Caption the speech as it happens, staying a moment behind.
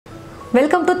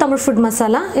Welcome to Tamil food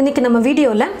masala. இன்னைக்கு நம்ம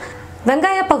வீடியோல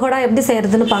வெங்காய பகோடா எப்படி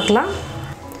செய்யறதுன்னு பார்க்கலாம்.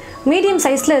 மீடியம்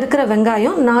சைஸ்ல இருக்கிற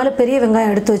வெங்காயம் 4 பெரிய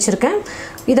வெங்காயம் எடுத்து வச்சிருக்கேன்.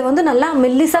 இதை வந்து நல்லா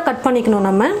மெல்லிசா கட் பண்ணிக்கணும்.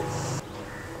 நம்ம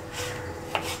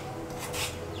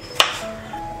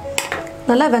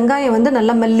நல்லா வெங்காயம் வந்து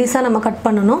நல்லா மெல்லிசா நம்ம கட்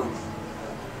பண்ணணும்.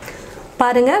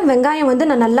 பாருங்க, வெங்காயம் வந்து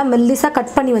நான் நல்லா மெல்லிசா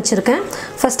கட் பண்ணி வச்சிருக்கேன்.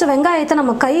 ஃபர்ஸ்ட் வெங்காயத்தை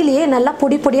நம்ம கையிலேயே நல்லா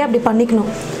பொடி பொடியா அப்படி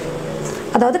பண்ணிக்கணும்.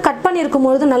 அதாவது கட் பண்ணி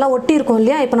இருக்கும்போது நல்லா ஒட்டி இருக்கும்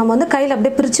இல்லையா, இப்போ நம்ம வந்து கையில்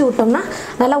அப்படியே பிரித்து விட்டோம்னா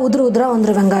நல்லா உதிரா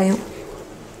வந்துடும் வெங்காயம்.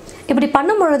 இப்படி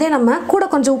பண்ணும்பொழுதே நம்ம கூட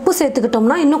கொஞ்சம் உப்பு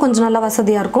சேர்த்துக்கிட்டோம்னா இன்னும் கொஞ்சம் நல்லா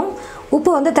வசதியாக இருக்கும்.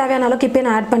 உப்பு வந்து தேவையான அளவுக்கு இப்போ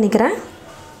நான் ஆட் பண்ணிக்கிறேன்.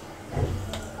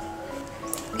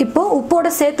 இப்போது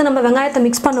உப்போடு சேர்த்து நம்ம வெங்காயத்தை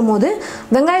மிக்ஸ் பண்ணும்போது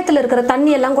வெங்காயத்தில் இருக்கிற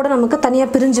தண்ணி எல்லாம் கூட நமக்கு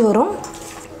தனியாக பிரிஞ்சு வரும்.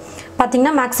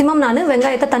 பார்த்திங்கன்னா மேக்ஸிமம் நான்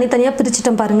வெங்காயத்தை தனித்தனியாக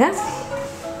பிரிச்சுட்டேன் பாருங்கள்.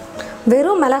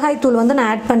 வெறும் மிளகாய் தூள் வந்து நான்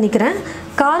ஆட் பண்ணிக்கிறேன்.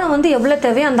 காரம் வந்து எவ்வளோ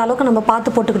தேவையோ அந்த அளவுக்கு நம்ம பார்த்து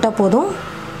போட்டுக்கிட்டால் போதும்.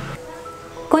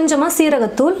 கொஞ்சமாக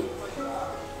சீரகத்தூள்,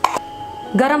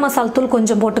 கரம் மசாலா தூள்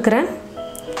கொஞ்சம் போட்டுக்கிறேன்.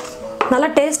 நல்லா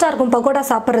டேஸ்ட்டாக இருக்கும் பக்கோடா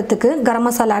சாப்பிட்றதுக்கு கரம்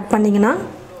மசாலா ஆட் பண்ணிங்கன்னா.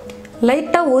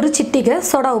 லைட்டாக ஒரு சிட்டிகை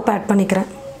சோடா உப்பு ஆட் பண்ணிக்கிறேன்.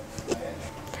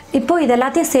 இப்போது இது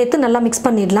எல்லாத்தையும் சேர்த்து நல்லா மிக்ஸ்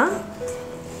பண்ணிடலாம்.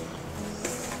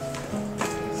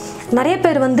 நிறைய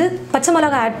பேர் வந்து பச்சை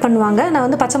மிளகா ஆட் பண்ணுவாங்க. நான்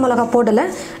வந்து பச்சை மிளகா போடலை.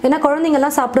 ஏன்னா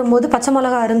குழந்தைங்கள்லாம் சாப்பிடும்போது பச்சை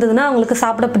மிளகா இருந்ததுன்னா அவங்களுக்கு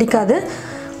சாப்பிட பிடிக்காது.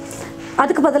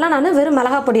 அதுக்கு பதிலாக நான் வெறும்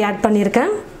மிளகா பொடி ஆட்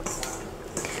பண்ணியிருக்கேன்.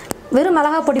 வெறும்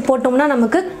மிளகா பொடி போட்டோம்னா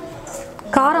நமக்கு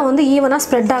காரம் வந்து ஈவனாக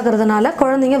ஸ்ப்ரெட் ஆகிறதுனால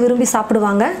குழந்தைங்க விரும்பி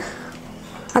சாப்பிடுவாங்க.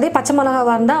 அதே பச்சை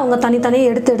மிளகாவாக இருந்தால் அவங்க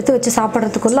தனித்தனியாக எடுத்து வச்சு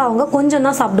சாப்பிட்றதுக்குள்ளே அவங்க கொஞ்சம்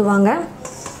தான் சாப்பிடுவாங்க.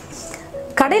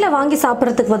 கடையில் வாங்கி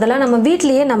சாப்பிட்றதுக்கு பதிலாக நம்ம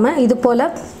வீட்லேயே நம்ம இது போல்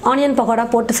ஆனியன் பக்கோடா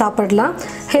போட்டு சாப்பிடலாம்.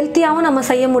 ஹெல்த்தியாகவும் நம்ம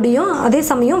செய்ய முடியும். அதே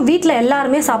சமயம் வீட்டில்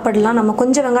எல்லாருமே சாப்பிடலாம். நம்ம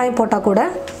கொஞ்சம் வெங்காயம் போட்டால் கூட.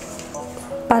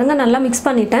 பாருங்கள், நல்லா மிக்ஸ்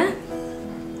பண்ணிட்டேன்.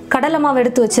 கடலை மாவு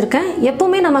எடுத்து வச்சுருக்கேன்.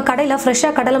 எப்போவுமே நம்ம கடையில்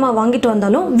ஃப்ரெஷ்ஷாக கடலை மாவு வாங்கிட்டு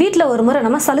வந்தாலும் வீட்டில் ஒரு முறை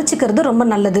நம்ம சலிச்சிக்கிறது ரொம்ப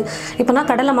நல்லது. இப்போ நான்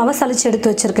கடலை மாவை சலிச்சு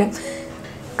எடுத்து வச்சுருக்கேன்.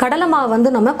 கடலை மாவு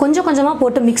வந்து நம்ம கொஞ்சம் கொஞ்சமாக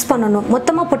போட்டு மிக்ஸ் பண்ணணும்.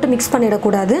 மொத்தமாக போட்டு மிக்ஸ்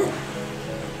பண்ணிடக்கூடாது.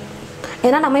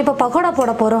 ஏன்னா நம்ம இப்போ பக்கோடா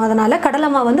போட போகிறோம். அதனால் கடலை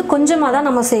மாவு வந்து கொஞ்சமாக தான்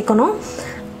நம்ம சேர்க்கணும்.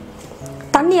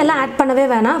 தண்ணியெல்லாம் ஆட் பண்ணவே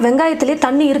வேணாம். வெங்காயத்துலேயே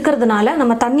தண்ணி இருக்கிறதுனால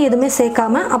நம்ம தண்ணி எதுவுமே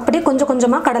சேர்க்காம அப்படியே கொஞ்சம்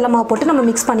கொஞ்சமாக கடலை மாவு போட்டு நம்ம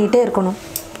மிக்ஸ் பண்ணிகிட்டே இருக்கணும்.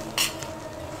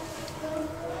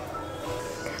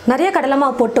 நிறைய கடலை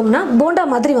மாவு போட்டோம்னா போண்டா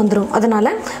மாதிரி வந்துடும். அதனால்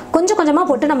கொஞ்சம் கொஞ்சமாக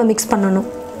போட்டு நம்ம மிக்ஸ் பண்ணணும்.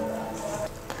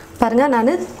 பாருங்கள்,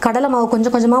 நான் கடலை மாவு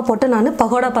கொஞ்சம் கொஞ்சமாக போட்டு நான்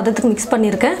பக்கோடா பதத்துக்கு மிக்ஸ்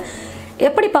பண்ணியிருக்கேன்.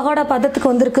 எப்படி பக்கோடா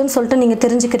பதத்துக்கு வந்திருக்குன்னு சொல்லிட்டு நீங்கள்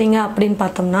தெரிஞ்சுக்கிறீங்க அப்படின்னு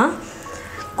பார்த்தோம்னா,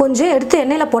 கொஞ்சம் எடுத்து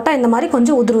எண்ணெயில் போட்டால் இந்த மாதிரி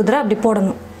கொஞ்சம் உதிர அப்படி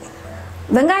போடணும்.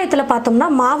 வெங்காயத்தில் பார்த்தோம்னா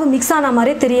மாவு மிக்ஸ் ஆன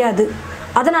மாதிரியே தெரியாது.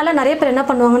 அதனால் நிறைய பேர் என்ன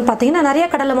பண்ணுவாங்கன்னு பார்த்தீங்கன்னா நிறைய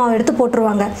கடலை மாவு எடுத்து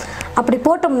போட்டுருவாங்க. அப்படி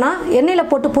போட்டோம்னா எண்ணெயில்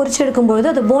போட்டு பொரிச்சு எடுக்கும்பொழுது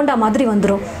அது போண்டா மாதிரி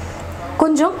வந்துடும்.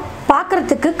 கொஞ்சம்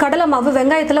பார்க்குறதுக்கு கடலை மாவு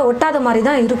வெங்காயத்தில் ஒட்டாத மாதிரி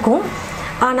தான் இருக்கும்.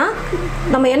 ஆனால்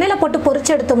நம்ம எண்ணெயில் போட்டு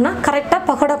பொரிச்சு எடுத்தோம்னா கரெக்டாக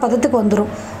பக்கோடா பதத்துக்கு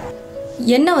வந்துடும்.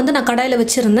 எண்ணெய் வந்து நான் கடாயில்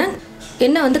வச்சுருந்தேன்.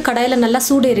 எண்ணெய் வந்து கடாயில் நல்லா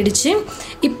சூடு ஏறிடுச்சு.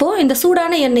 இப்போது இந்த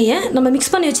சூடான எண்ணெயை நம்ம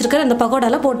மிக்ஸ் பண்ணி வச்சுருக்கிற அந்த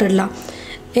பக்கோடாவில் போட்டுடலாம்.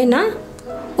 ஏன்னா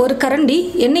ஒரு கரண்டி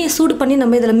எண்ணெயை சூடு பண்ணி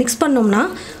நம்ம இதில் மிக்ஸ் பண்ணோம்னா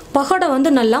பக்கோடா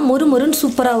வந்து நல்லா மொறுன்னு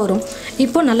சூப்பராக வரும்.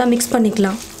 இப்போது நல்லா மிக்ஸ்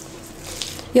பண்ணிக்கலாம்.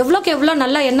 எவ்வளோக்கு எவ்வளோ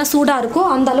நல்லா எண்ணெய் சூடாக இருக்கோ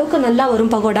அந்த அளவுக்கு நல்லா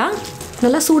வரும் பக்கோடா.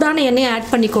 நல்லா சூடான எண்ணெயை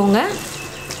ஆட் பண்ணிக்கோங்க.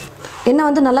 எண்ணெய்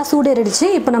வந்து நல்லா சூடு ஏறிடுச்சு.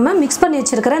 இப்போ நம்ம மிக்ஸ் பண்ணி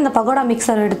வச்சுருக்கிற இந்த பக்கோடா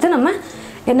மிக்சரை எடுத்து நம்ம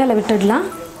எண்ணெயில் விட்டுடலாம்.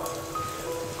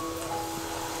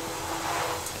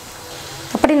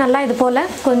 அப்படி நல்லா இது போல்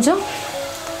கொஞ்சம்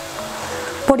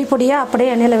பொடி பொடியாக அப்படியே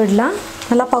எண்ணெயில் விடலாம்.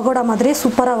 நல்லா பக்கோடா மாதிரியே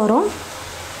சூப்பராக வரும்.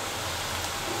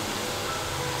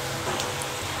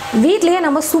 வீட்லேயே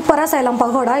நம்ம சூப்பராக செய்யலாம்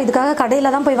பக்கோடா. இதுக்காக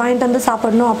கடையில் தான் போய் வாங்கிட்டு வந்து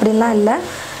சாப்பிடணும் அப்படின்லாம் இல்லை.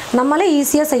 நம்மளே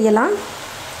ஈஸியாக செய்யலாம்.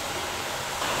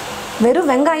 வெறும்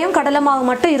வெங்காயம் கடலை மாவு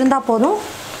மட்டும் இருந்தால் போதும்.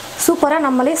 சூப்பராக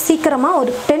நம்மளே சீக்கிரமாக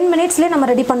ஒரு 10 மினிட்ஸ்லேயே நம்ம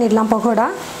ரெடி பண்ணிடலாம் பக்கோடா.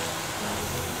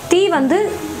 தீ வந்து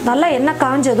நல்லா எண்ணெய்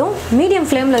காஞ்சதும் மீடியம்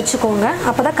ஃப்ளேமில் வச்சுக்கோங்க.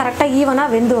 அப்போ தான் கரெக்டாக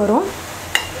ஈவனாக வெந்து வரும்.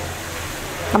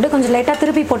 அப்படியே கொஞ்சம் லைட்டாக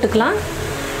திருப்பி போட்டுக்கலாம்.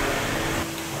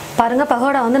 பாருங்கள்,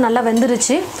 பக்கோடா வந்து நல்லா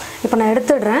வெந்துருச்சு. இப்போ நான்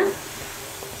எடுத்துடுறேன்.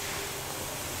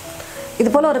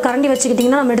 இது போல் ஒரு கரண்டி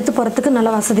வச்சுக்கிட்டிங்கன்னா நம்ம எடுத்து போகிறதுக்கு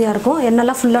நல்லா வசதியாக இருக்கும்.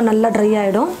 எண்ணெய்லாம் ஃபுல்லாக நல்லா ட்ரை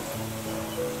ஆகிடும்.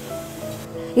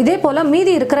 இதே போல்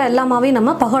மீதி இருக்கிற எல்லா மாவையும்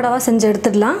நம்ம பக்கோடாவாக செஞ்சு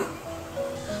எடுத்துடலாம்.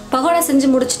 பக்கோடா செஞ்சு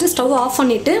முடிச்சுட்டு ஸ்டவ் ஆஃப்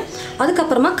பண்ணிவிட்டு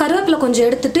அதுக்கப்புறமா கருவேப்பிலை கொஞ்சம்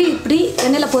எடுத்துகிட்டு இப்படி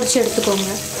எண்ணெயில் பொரிச்சு எடுத்துக்கோங்க.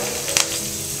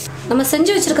 நம்ம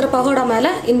செஞ்சு வச்சுருக்கிற பக்கோடா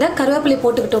மேலே இந்த கருவேப்பிலையை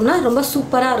போட்டுக்கிட்டோம்னா ரொம்ப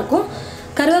சூப்பராக இருக்கும்.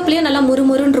 கருவேப்பிலையும் நல்லா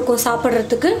முறுன்னு இருக்கும்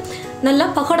சாப்பிட்றதுக்கு. நல்லா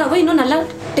பக்கோடாவும் இன்னும் நல்லா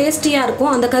டேஸ்டியாக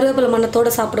இருக்கும் அந்த கருவேப்பிலை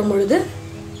மணத்தோடு சாப்பிடும் பொழுது.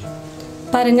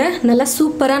 பாருங்கள், நல்லா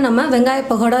சூப்பராக நம்ம வெங்காய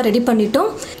பக்கோடா ரெடி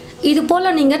பண்ணிட்டோம். இது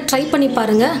போல் நீங்கள் ட்ரை பண்ணி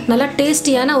பாருங்கள். நல்லா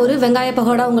டேஸ்டியான ஒரு வெங்காய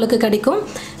பகோடா உங்களுக்கு கிடைக்கும்.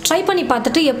 ட்ரை பண்ணி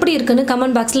பார்த்துட்டு எப்படி இருக்குன்னு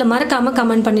கமெண்ட் பாக்ஸில் மறக்காமல்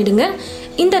கமெண்ட் பண்ணிவிடுங்க.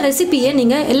 இந்த ரெசிபியை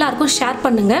நீங்கள் எல்லாருக்கும் ஷேர்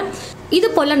பண்ணுங்கள். இது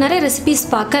போல் நிறைய ரெசிபிஸ்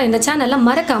பார்க்க இந்த சேனலை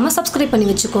மறக்காமல் சப்ஸ்கிரைப் பண்ணி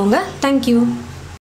வச்சுக்கோங்க. தேங்க்யூ.